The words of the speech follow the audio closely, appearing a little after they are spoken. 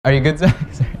Are you good, Zach?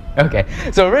 Okay.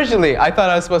 So originally, I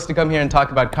thought I was supposed to come here and talk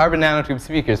about carbon nanotube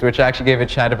speakers, which I actually gave a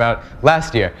chat about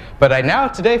last year. But I now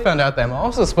today found out that I'm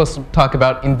also supposed to talk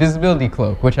about invisibility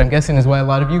cloak, which I'm guessing is why a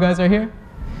lot of you guys are here.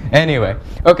 Anyway,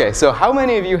 okay, so how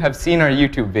many of you have seen our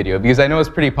YouTube video? Because I know it's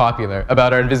pretty popular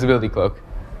about our invisibility cloak.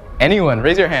 Anyone?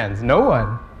 Raise your hands. No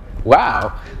one?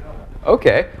 Wow.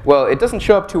 Okay, well, it doesn't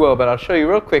show up too well, but I'll show you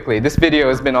real quickly. This video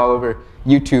has been all over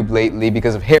YouTube lately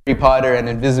because of Harry Potter and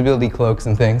invisibility cloaks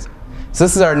and things. So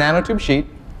this is our nanotube sheet.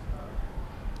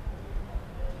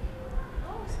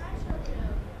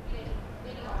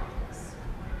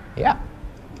 Yeah.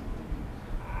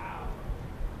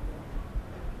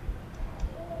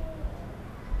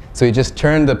 So you just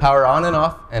turn the power on and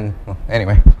off, and well,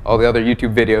 anyway, all the other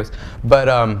YouTube videos.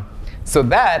 But so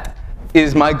that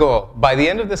is my goal. By the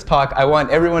end of this talk, I want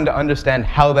everyone to understand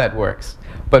how that works.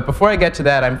 But before I get to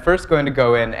that, I'm first going to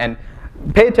go in and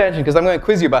pay attention, because I'm going to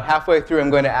quiz you about halfway through. I'm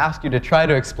going to ask you to try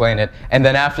to explain it. And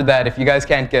then after that, if you guys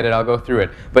can't get it, I'll go through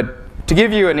it. But to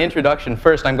give you an introduction,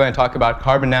 first I'm going to talk about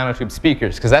carbon nanotube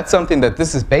speakers, because that's something that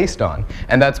this is based on.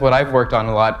 And that's what I've worked on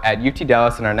a lot at UT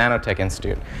Dallas and our Nanotech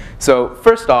Institute. So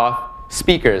first off,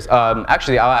 speakers.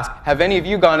 Actually, I'll ask, have any of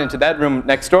you gone into that room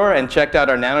next door and checked out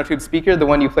our nanotube speaker, the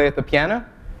one you play at the piano?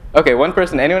 OK, one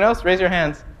person. Anyone else? Raise your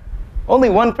hands. Only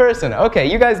one person. OK,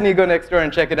 you guys need to go next door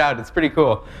and check it out. It's pretty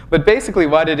cool. But basically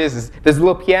what it is there's a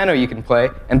little piano you can play,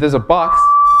 and there's a box.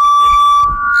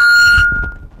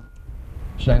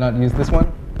 Should I not use this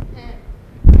one?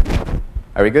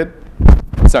 Are we good?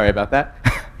 Sorry about that.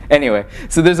 Anyway,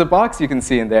 so there's a box you can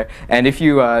see in there, and if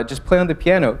you just play on the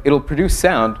piano, it'll produce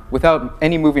sound without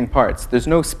any moving parts. There's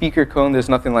no speaker cone, there's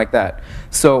nothing like that.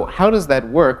 So how does that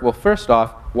work? Well, first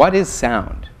off, what is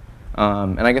sound?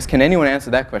 And I guess, can anyone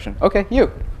answer that question? OK,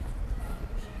 you.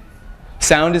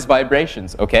 Sound is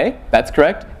vibrations. OK, that's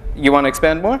correct. You want to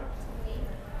expand more?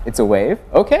 It's a wave?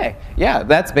 OK. Yeah,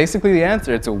 that's basically the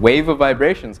answer. It's a wave of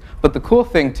vibrations. But the cool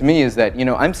thing to me is that, you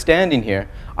know, I'm standing here.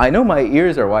 I know my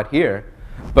ears are what here.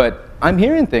 But I'm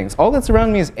hearing things. All that's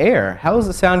around me is air. How is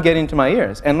the sound getting to my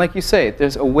ears? And like you say,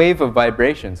 there's a wave of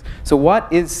vibrations. So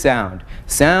what is sound?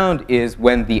 Sound is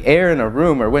when the air in a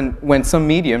room, or when some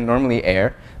medium, normally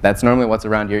air, that's normally what's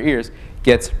around your ears,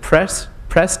 gets pressed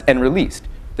and released.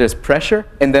 There's pressure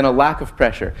and then a lack of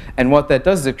pressure. And what that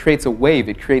does is it creates a wave.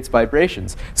 It creates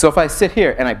vibrations. So if I sit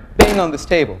here and I bang on this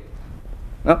table,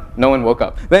 no one woke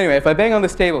up. But anyway, if I bang on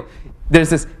this table, there's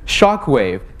this shock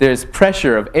wave. There's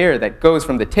pressure of air that goes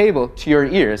from the table to your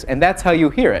ears, and that's how you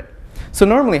hear it. So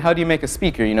normally, how do you make a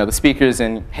speaker? You know, the speakers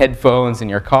in headphones in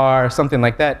your car, something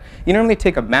like that. You normally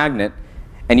take a magnet,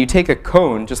 and you take a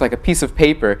cone, just like a piece of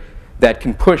paper, that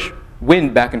can push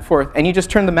wind back and forth, and you just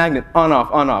turn the magnet on,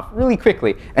 off, really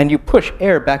quickly, and you push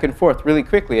air back and forth really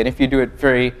quickly. And if you do it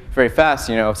very, very fast,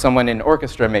 you know, someone in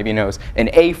orchestra maybe knows, an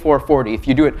A440, if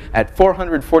you do it at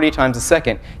 440 times a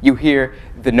second, you hear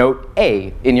the note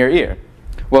A in your ear.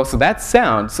 Well, so that's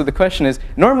sound. So the question is,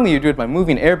 normally you do it by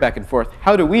moving air back and forth.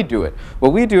 How do we do it?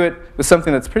 Well, we do it with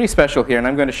something that's pretty special here, and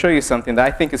I'm going to show you something that I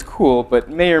think is cool,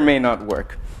 but may or may not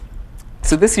work.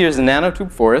 So this here is a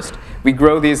nanotube forest. We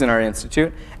grow these in our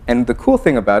institute. And the cool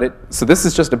thing about it, so this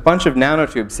is just a bunch of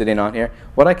nanotubes sitting on here.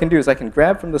 What I can do is I can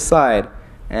grab from the side,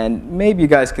 and maybe you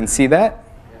guys can see that.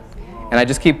 And I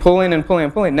just keep pulling and pulling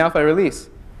and pulling. Now if I release,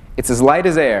 it's as light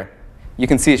as air. You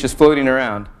can see it's just floating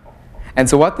around. And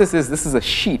so what this is a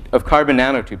sheet of carbon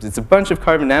nanotubes. It's a bunch of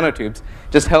carbon nanotubes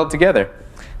just held together.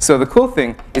 So the cool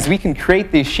thing is we can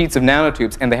create these sheets of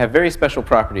nanotubes, and they have very special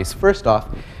properties. First off,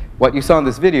 what you saw in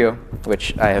this video,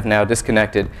 which I have now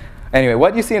disconnected. Anyway,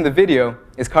 what you see in the video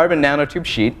is carbon nanotube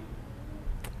sheet.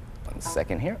 1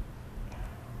 second here.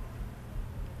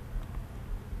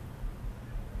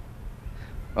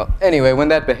 Well, anyway, when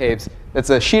that behaves, it's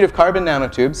a sheet of carbon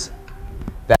nanotubes,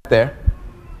 that there.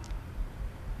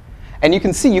 And you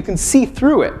can see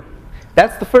through it.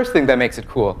 That's the first thing that makes it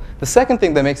cool. The second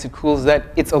thing that makes it cool is that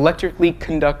it's electrically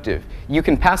conductive. You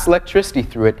can pass electricity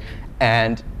through it,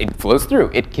 and it flows through.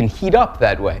 It can heat up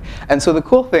that way. And so the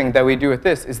cool thing that we do with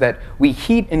this is that we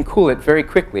heat and cool it very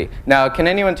quickly. Now, can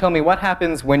anyone tell me what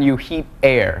happens when you heat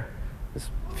air?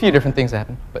 There's a few different things that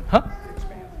happen, but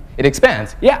it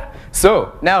expands. Yeah.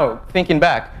 So now, thinking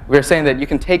back, we were saying that you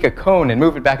can take a cone and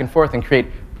move it back and forth and create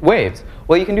waves.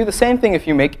 Well, you can do the same thing if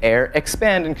you make air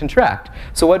expand and contract.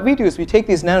 So what we do is we take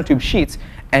these nanotube sheets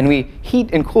and we heat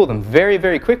and cool them very,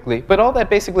 very quickly. But all that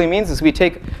basically means is we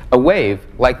take a wave,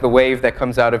 like the wave that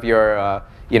comes out of your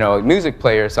you know, a music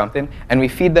player or something, and we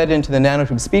feed that into the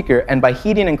nanotube speaker, and by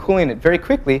heating and cooling it very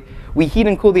quickly, we heat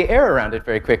and cool the air around it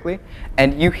very quickly,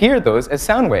 and you hear those as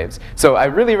sound waves. So I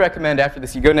really recommend after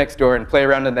this you go next door and play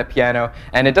around on that piano,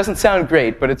 and it doesn't sound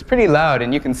great, but it's pretty loud,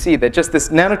 and you can see that just this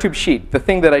nanotube sheet, the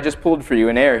thing that I just pulled for you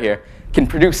in air here, can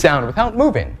produce sound without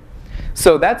moving.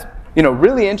 So that's, you know,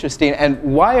 really interesting. And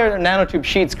why are nanotube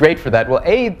sheets great for that? Well,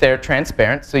 A, they're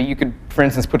transparent, so you could, for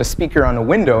instance, put a speaker on a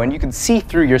window and you can see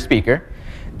through your speaker.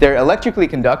 They're electrically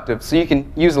conductive, so you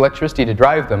can use electricity to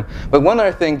drive them. But one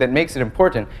other thing that makes it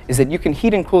important is that you can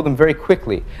heat and cool them very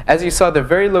quickly. As you saw, they're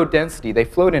very low density. They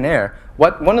float in air.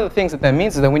 One of the things that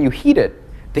means is that when you heat it,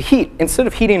 the heat, instead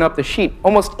of heating up the sheet,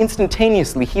 almost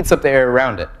instantaneously heats up the air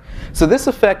around it. So this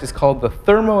effect is called the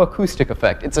thermoacoustic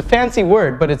effect. It's a fancy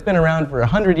word, but it's been around for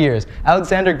 100 years.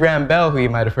 Alexander Graham Bell, who you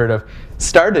might have heard of,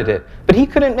 started it. But he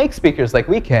couldn't make speakers like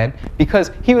we can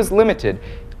because he was limited.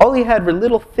 All he had were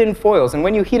little thin foils, and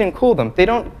when you heat and cool them, they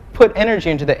don't put energy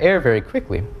into the air very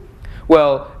quickly.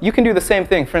 Well, you can do the same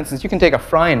thing. For instance, you can take a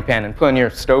frying pan and put on your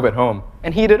stove at home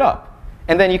and heat it up.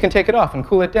 And then you can take it off and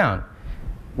cool it down.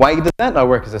 Why does that not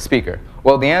work as a speaker?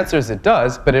 Well, the answer is it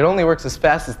does, but it only works as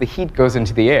fast as the heat goes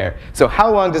into the air. So how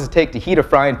long does it take to heat a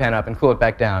frying pan up and cool it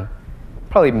back down?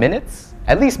 Probably minutes?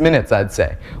 At least minutes, I'd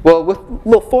say. Well, with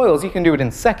little foils, you can do it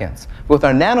in seconds. With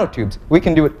our nanotubes, we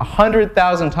can do it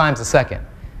 100,000 times a second.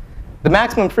 The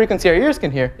maximum frequency our ears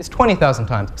can hear is 20,000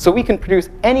 times. So we can produce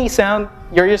any sound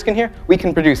your ears can hear, we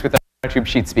can produce with our nanotube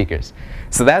sheet speakers.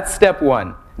 So that's step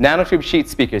one, nanotube sheet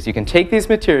speakers. You can take these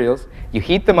materials, you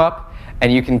heat them up,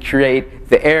 and you can create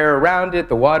the air around it,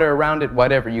 the water around it,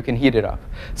 whatever. You can heat it up.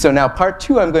 So now part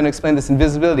two, I'm going to explain this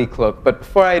invisibility cloak. But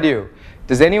before I do,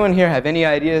 does anyone here have any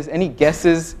ideas, any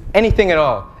guesses, anything at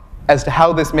all as to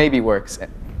how this maybe works?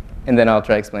 And then I'll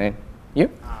try explaining. You?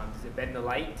 Does it bend the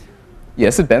light?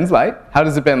 Yes, it bends light. How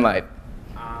does it bend light?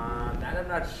 That I'm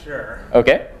not sure.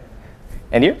 OK.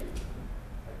 And you?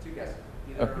 Two guesses.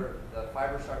 Either the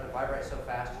fibers start to vibrate so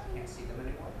fast you can't see them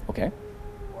anymore. OK.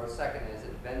 Or the second is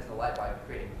it bends the light by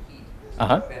creating heat. So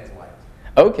Uh-huh. it bends light.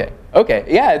 OK. OK.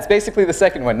 Yeah, it's basically the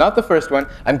second one, not the first one.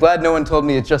 I'm glad no one told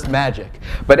me it's just magic.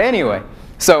 But anyway,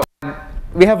 so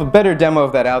we have a better demo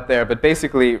of that out there. But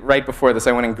basically, right before this,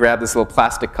 I went and grabbed this little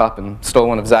plastic cup and stole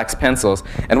one of Zach's pencils.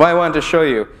 And what I wanted to show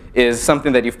you is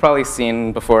something that you've probably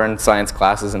seen before in science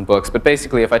classes and books. But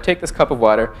basically, if I take this cup of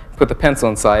water, put the pencil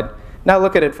inside, now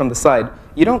look at it from the side,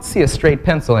 you don't see a straight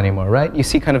pencil anymore, right? You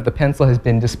see kind of the pencil has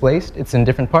been displaced. It's in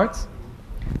different parts.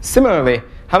 Similarly,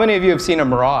 how many of you have seen a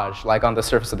mirage, like on the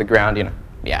surface of the ground? You know,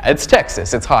 yeah, it's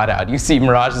Texas. It's hot out. You see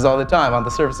mirages all the time on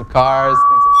the surface of cars,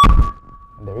 things like that.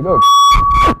 And there we go.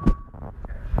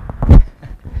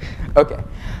 OK.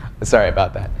 Sorry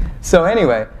about that. So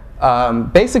anyway,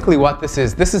 basically what this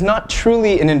is not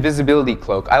truly an invisibility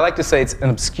cloak. I like to say it's an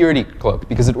obscurity cloak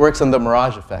because it works on the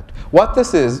mirage effect. What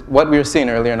this is, what we were seeing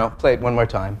earlier, and I'll play it one more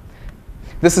time.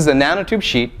 This is a nanotube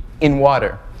sheet in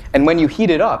water. And when you heat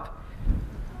it up,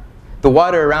 the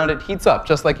water around it heats up,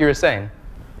 just like you were saying.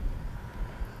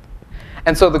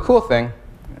 And so the cool thing,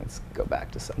 let's go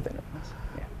back to something else.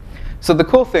 Yeah. So the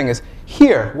cool thing is,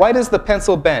 here, why does the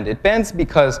pencil bend? It bends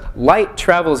because light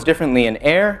travels differently in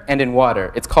air and in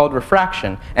water. It's called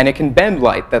refraction, and it can bend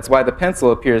light. That's why the pencil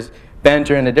appears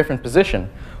bent or in a different position.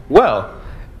 Well,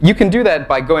 you can do that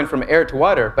by going from air to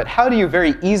water, but how do you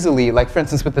very easily, like for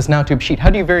instance with this nanotube sheet, how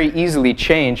do you very easily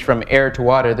change from air to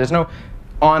water? There's no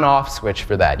on-off switch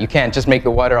for that. You can't just make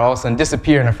the water all of a sudden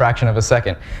disappear in a fraction of a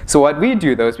second. So what we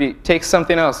do, though, is we take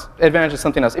something else, advantage of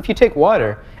something else. If you take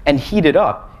water and heat it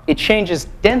up, it changes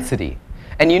density.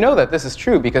 And you know that this is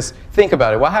true because think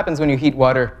about it. What happens when you heat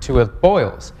water till it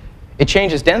boils? It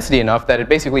changes density enough that it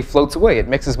basically floats away. It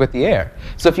mixes with the air.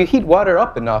 So if you heat water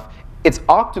up enough, its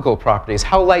optical properties,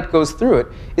 how light goes through it,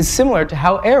 is similar to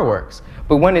how air works.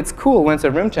 But when it's cool, when it's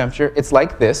at room temperature, it's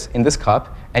like this in this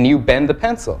cup, and you bend the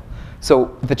pencil.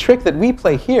 So the trick that we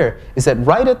play here is that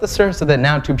right at the surface of that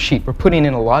nanotube sheet, we're putting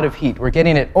in a lot of heat. We're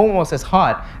getting it almost as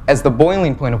hot as the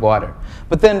boiling point of water.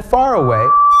 But then far away,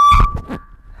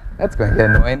 that's going to get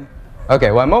annoying.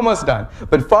 OK, well, I'm almost done.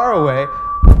 But far away,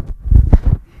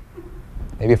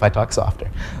 maybe if I talk softer,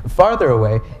 farther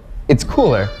away, it's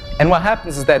cooler. And what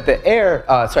happens is that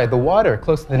the water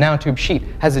close to the nanotube sheet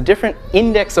has a different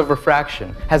index of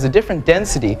refraction, has a different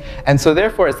density. And so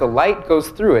therefore, as the light goes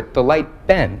through it, the light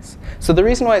bends. So the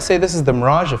reason why I say this is the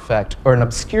mirage effect, or an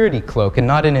obscurity cloak, and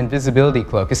not an invisibility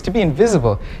cloak, is to be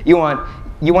invisible, you want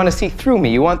to see through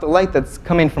me. You want the light that's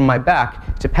coming from my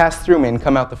back to pass through me and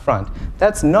come out the front.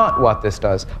 That's not what this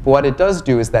does. But what it does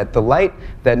do is that the light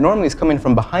that normally is coming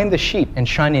from behind the sheet and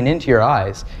shining into your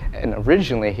eyes, and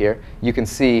originally here, you can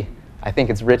see I think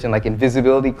it's written like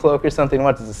invisibility cloak or something.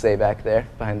 What does it say back there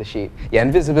behind the sheet? Yeah,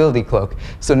 invisibility cloak.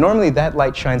 So normally that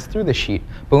light shines through the sheet.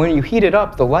 But when you heat it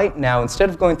up, the light now, instead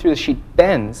of going through the sheet,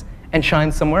 bends and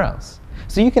shines somewhere else.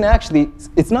 So you can actually,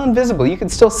 it's not invisible. You can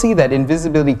still see that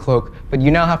invisibility cloak, but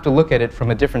you now have to look at it from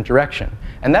a different direction.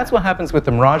 And that's what happens with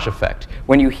the mirage effect.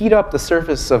 When you heat up the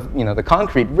surface of the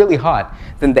concrete really hot,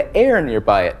 then the air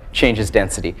nearby it changes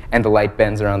density, and the light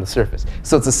bends around the surface.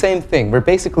 So it's the same thing. We're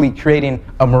basically creating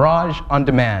a mirage on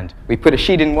demand. We put a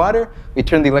sheet in water, we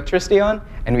turn the electricity on,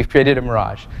 and we've created a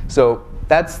mirage. So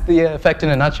that's the effect in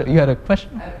a nutshell. You had a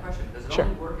question? I have a question. Does it Sure.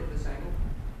 only work at this angle?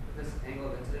 This angle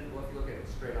of incident? Well, if you look at it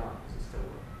straight on, does it still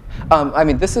work? I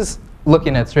mean, this is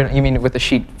looking at straight on. You mean with the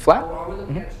sheet flat? Are we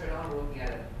looking at it straight on, or looking at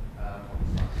it on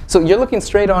the side? So you're looking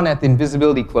straight on at the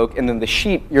invisibility cloak, and then the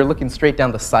sheet, you're looking straight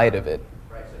down the side of it.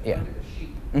 Right, so if Yeah. you look at the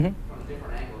sheet Mhm. from a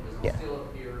different angle, does it Yeah. still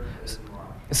appear as a mirage?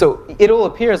 So it'll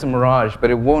appear as a mirage, but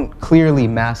it won't clearly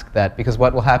mask that, because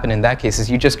what will happen in that case is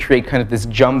you just create kind of this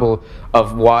jumble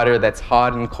of water that's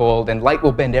hot and cold, and light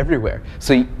will bend everywhere.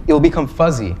 So it'll become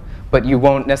fuzzy, but you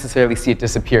won't necessarily see it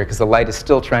disappear, because the light is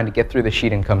still trying to get through the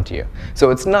sheet and come to you.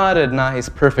 So it's not a nice,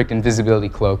 perfect invisibility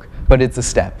cloak, but it's a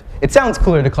step. It sounds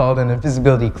cooler to call it an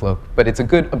invisibility cloak, but it's a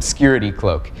good obscurity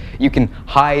cloak. You can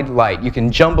hide light. You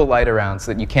can jumble light around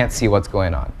so that you can't see what's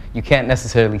going on. You can't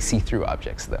necessarily see through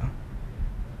objects, though.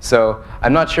 So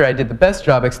I'm not sure I did the best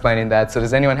job explaining that. So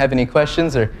does anyone have any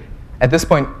questions? Or at this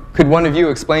point, could one of you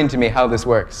explain to me how this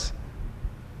works?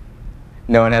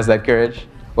 No one has that courage?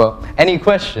 Well, any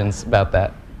questions about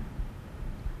that?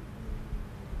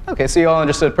 OK, so you all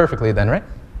understood perfectly then, right?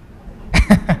 You're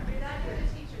not here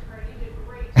to teach it, Kurt.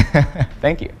 You did great.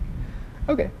 Thank you.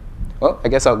 OK. Well, I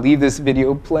guess I'll leave this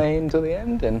video playing until the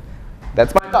end. And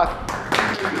that's my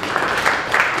talk.